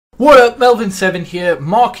What up, Melvin7 here.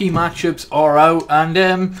 Marquee Matchups are out, and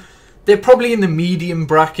they're probably in the medium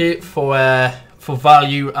bracket for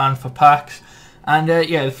value and for packs. And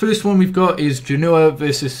yeah, the first one we've got is Genoa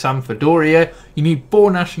versus Sampdoria. You need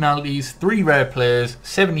 4 nationalities, 3 rare players,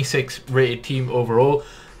 76 rated team overall.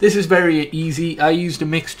 This is very easy. I used a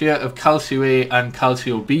mixture of Calcio A and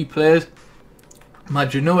Calcio B players. My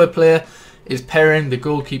Genoa player is Perrin, the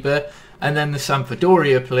goalkeeper, and then the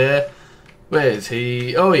Sampdoria player, where is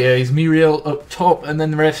he? Oh yeah, he's Muriel up top, and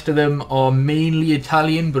then the rest of them are mainly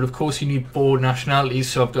Italian, but of course you need 4 nationalities,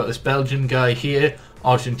 so I've got this Belgian guy here,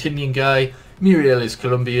 Argentinian guy, Muriel is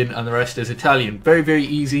Colombian, and the rest is Italian. Very, very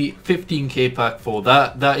easy, 15k pack for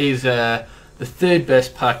that. That is the 3rd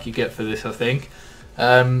best pack you get for this, I think.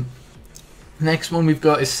 Next one we've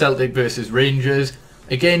got is Celtic versus Rangers.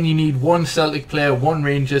 Again, you need 1 Celtic player, 1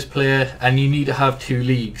 Rangers player, and you need to have 2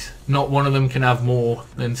 leagues. Not one of them can have more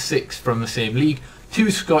than 6 from the same league.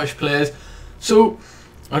 2 Scottish players. So,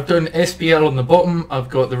 I've done SPL on the bottom. I've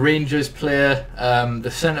got the Rangers player,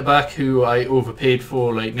 the centre-back who I overpaid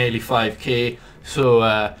for like nearly 5k.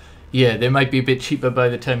 So, yeah, they might be a bit cheaper by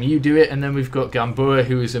the time you do it. And then we've got Gamboa,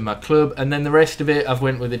 who is in my club. And then the rest of it, I've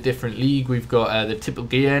went with a different league. We've got the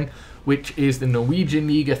Tippelgien, which is the Norwegian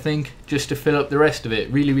league, I think, just to fill up the rest of it.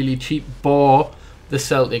 Really, really cheap, bar the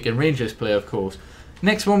Celtic and Rangers player, of course.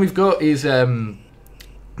 Next one we've got is the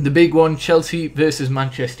big one, Chelsea versus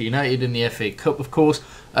Manchester United in the FA Cup, of course.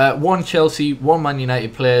 1 Chelsea, 1 Man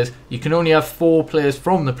United players. You can only have 4 players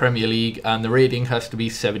from the Premier League, and the rating has to be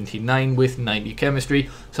 79 with 90 chemistry.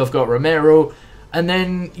 So I've got Romero. And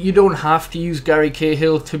then you don't have to use Gary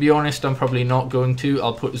Cahill, to be honest. I'm probably not going to.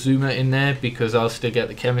 I'll put Zuma in there because I'll still get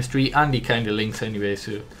the chemistry, and he kind of links anyway,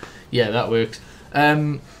 so yeah, that works.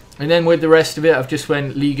 And then with the rest of it, I've just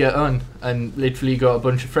went Liga 1 and literally got a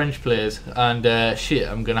bunch of French players. And shit,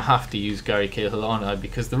 I'm going to have to use Gary Cahill, aren't I?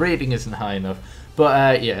 Because the rating isn't high enough.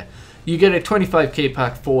 But yeah, you get a 25k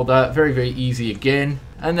pack for that. Very, very easy again.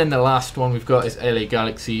 And then the last one we've got is LA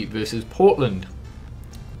Galaxy versus Portland.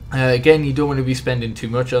 Again, you don't want to be spending too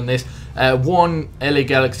much on this. 1 LA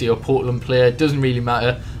Galaxy or Portland player, doesn't really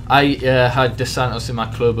matter. I had Dos Santos in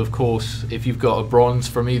my club, of course. If you've got a bronze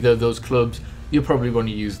from either of those clubs, you'll probably want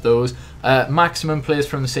to use those. Maximum players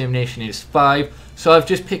from the same nation is 5. So I've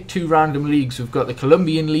just picked 2 random leagues. We've got the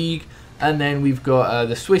Colombian League, and then we've got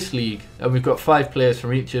the Swiss League. And we've got 5 players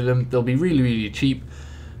from each of them. They'll be really, really cheap.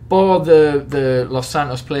 Bar the Los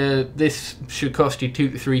Santos player, this should cost you 2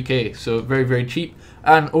 to 3k. So very, very cheap.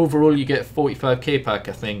 And overall you get 45k pack,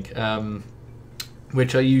 I think,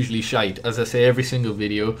 which I usually shite, as I say every single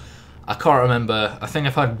video. I can't remember, I think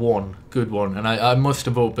I've had 1 good one, and I must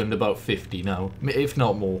have opened about 50 now, if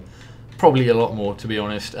not more. Probably a lot more, to be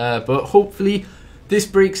honest, but hopefully this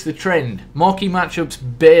breaks the trend. Marquee Matchups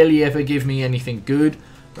barely ever give me anything good.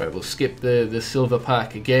 Right, we'll skip the silver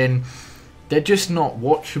pack again. They're just not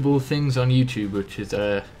watchable things on YouTube, which is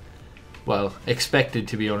well, expected,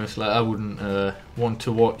 to be honest. Like, I wouldn't want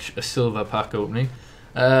to watch a silver pack opening.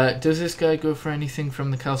 Does this guy go for anything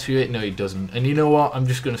from the Calcio 8? No, he doesn't. And you know what? I'm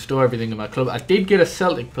just going to store everything in my club. I did get a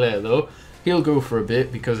Celtic player, though. He'll go for a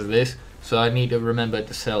bit because of this. So I need to remember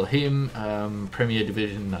to sell him. Premier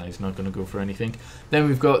Division, no, he's not going to go for anything. Then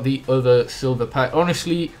we've got the other silver pack.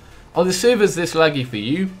 Honestly, are the servers this laggy for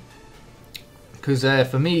you? Because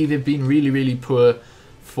for me, they've been really, really poor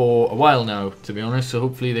for a while now, to be honest, so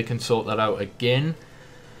hopefully they can sort that out again.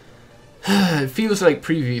 It feels like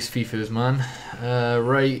previous FIFAs, man.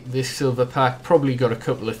 Right, this silver pack probably got a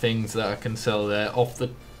couple of things that I can sell there.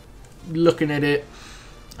 Looking at it,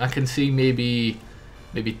 I can see maybe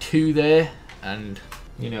 2 there, and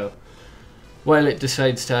you know, while it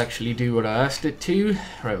decides to actually do what I asked it to.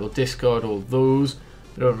 Right, we'll discard all those.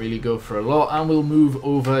 They don't really go for a lot, and we'll move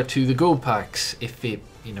over to the gold packs if it,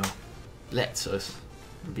 you know, lets us.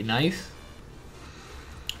 Would be nice.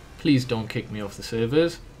 Please don't kick me off the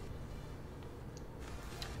servers.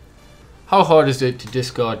 How hard is it to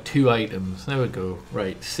discard 2 items? There we go.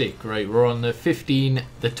 Right, sick. Right, we're on the 15,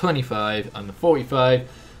 the 25, and the 45.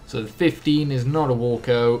 So the 15 is not a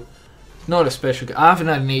walkout. It's not a special. I haven't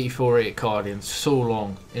had an 84 rated card in so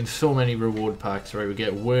long, in so many reward packs. Right, we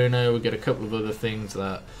get Werner, we get a couple of other things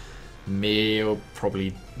that may or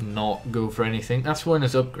probably not go for anything. That's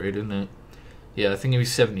Werner's upgrade, isn't it? Yeah, I think it was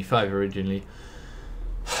 75 originally.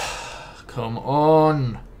 Come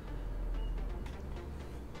on.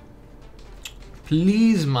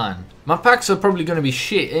 Please, man. My packs are probably going to be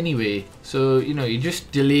shit anyway. So, you know, you're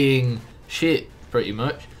just delaying shit, pretty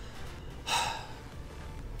much.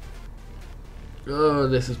 Oh,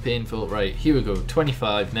 this is painful. Right, here we go.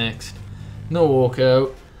 25 next. No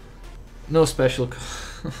walkout. No special.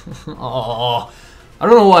 Oh, I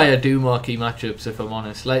don't know why I do marquee matchups, if I'm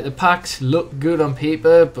honest. Like, the packs look good on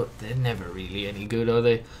paper, but they're never really any good, are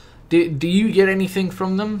they? Do you get anything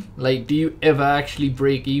from them? Like, do you ever actually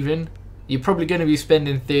break even? You're probably going to be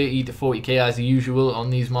spending 30 to 40k as usual on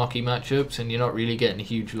these marquee matchups, and you're not really getting a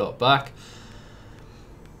huge lot back.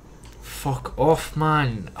 Fuck off,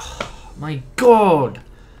 man. Oh, my God.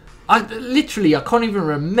 I can't even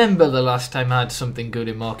remember the last time I had something good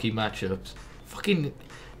in marquee matchups. Fucking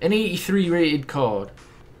an 83 rated card.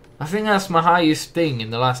 I think that's my highest thing in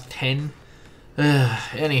the last 10.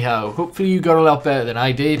 Anyhow, hopefully you got a lot better than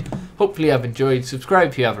I did. Hopefully I've enjoyed. Subscribe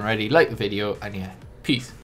if you haven't already. Like the video, and yeah, peace.